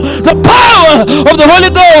right now. The power of the Holy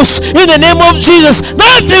Ghost in the name of Jesus.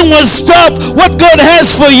 Nothing will stop what God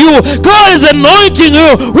has for you. God is anointing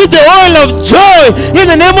you with the oil of joy in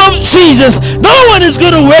the name of Jesus. No one is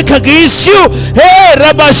going to work against you. Hey,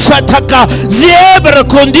 Rabashataka, Ziebra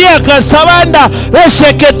Kondia Kasavanda,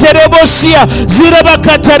 Resheketerebosia,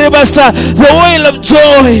 Zirabakaterebasa, the oil of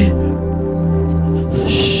joy.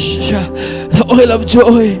 The oil of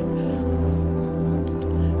joy.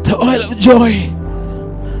 The oil of joy.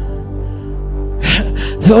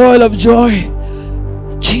 The oil of joy.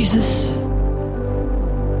 Jesus.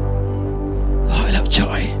 The oil of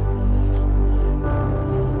joy.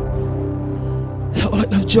 The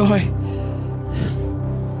oil of joy.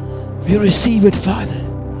 We receive it, Father.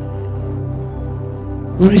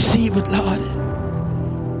 We receive it, Lord.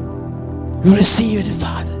 We receive it,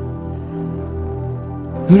 Father.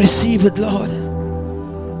 We receive it, Lord.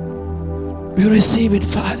 We receive it,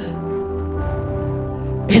 Father.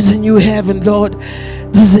 It's a new heaven, Lord.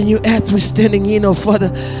 This is a new earth we're standing in, oh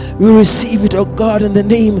Father. We receive it, oh God, in the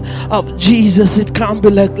name of Jesus. It can't be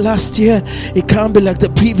like last year. It can't be like the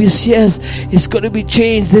previous years. It's going to be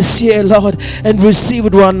changed this year, Lord. And receive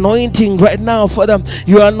it. We're anointing right now, Father.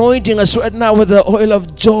 You're anointing us right now with the oil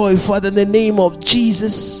of joy, Father, in the name of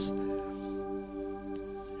Jesus.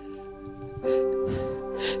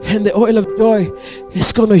 And the oil of joy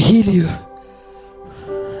is going to heal you.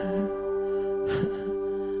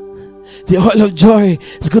 The oil of joy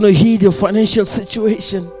is going to heal your financial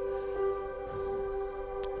situation.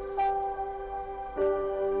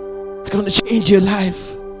 It's going to change your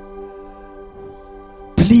life.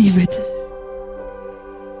 Believe it.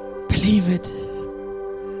 Believe it.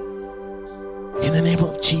 In the name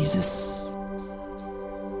of Jesus.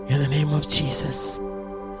 In the name of Jesus.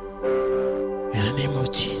 In the name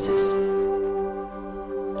of Jesus.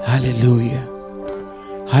 Hallelujah.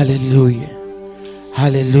 Hallelujah.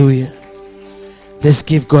 Hallelujah. Let's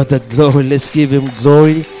give God the glory. Let's give him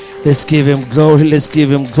glory. Let's give him glory. Let's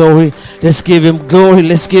give him glory. Let's give him glory.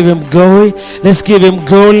 Let's give him glory. Let's give him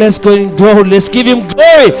glory. Let's go in glory. Let's give him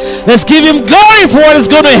glory. Let's give him glory for what is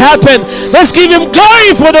going to happen. Let's give him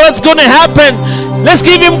glory for what's going to happen. Let's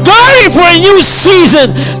give him glory for a new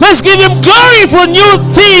season. Let's give him glory for new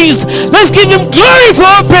things. Let's give him glory for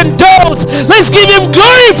open doors. Let's give him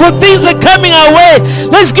glory for things that are coming our way.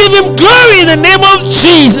 Let's give him glory in the name of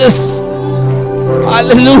Jesus.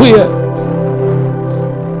 Hallelujah.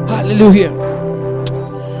 Hallelujah.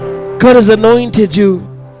 God has anointed you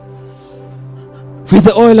with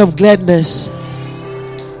the oil of gladness.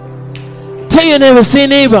 Tell your neighbor, say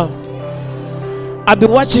neighbor, I'll be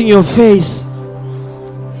watching your face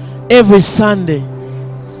every Sunday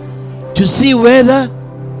to see whether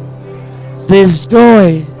there's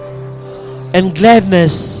joy and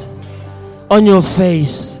gladness on your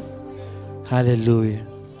face. Hallelujah.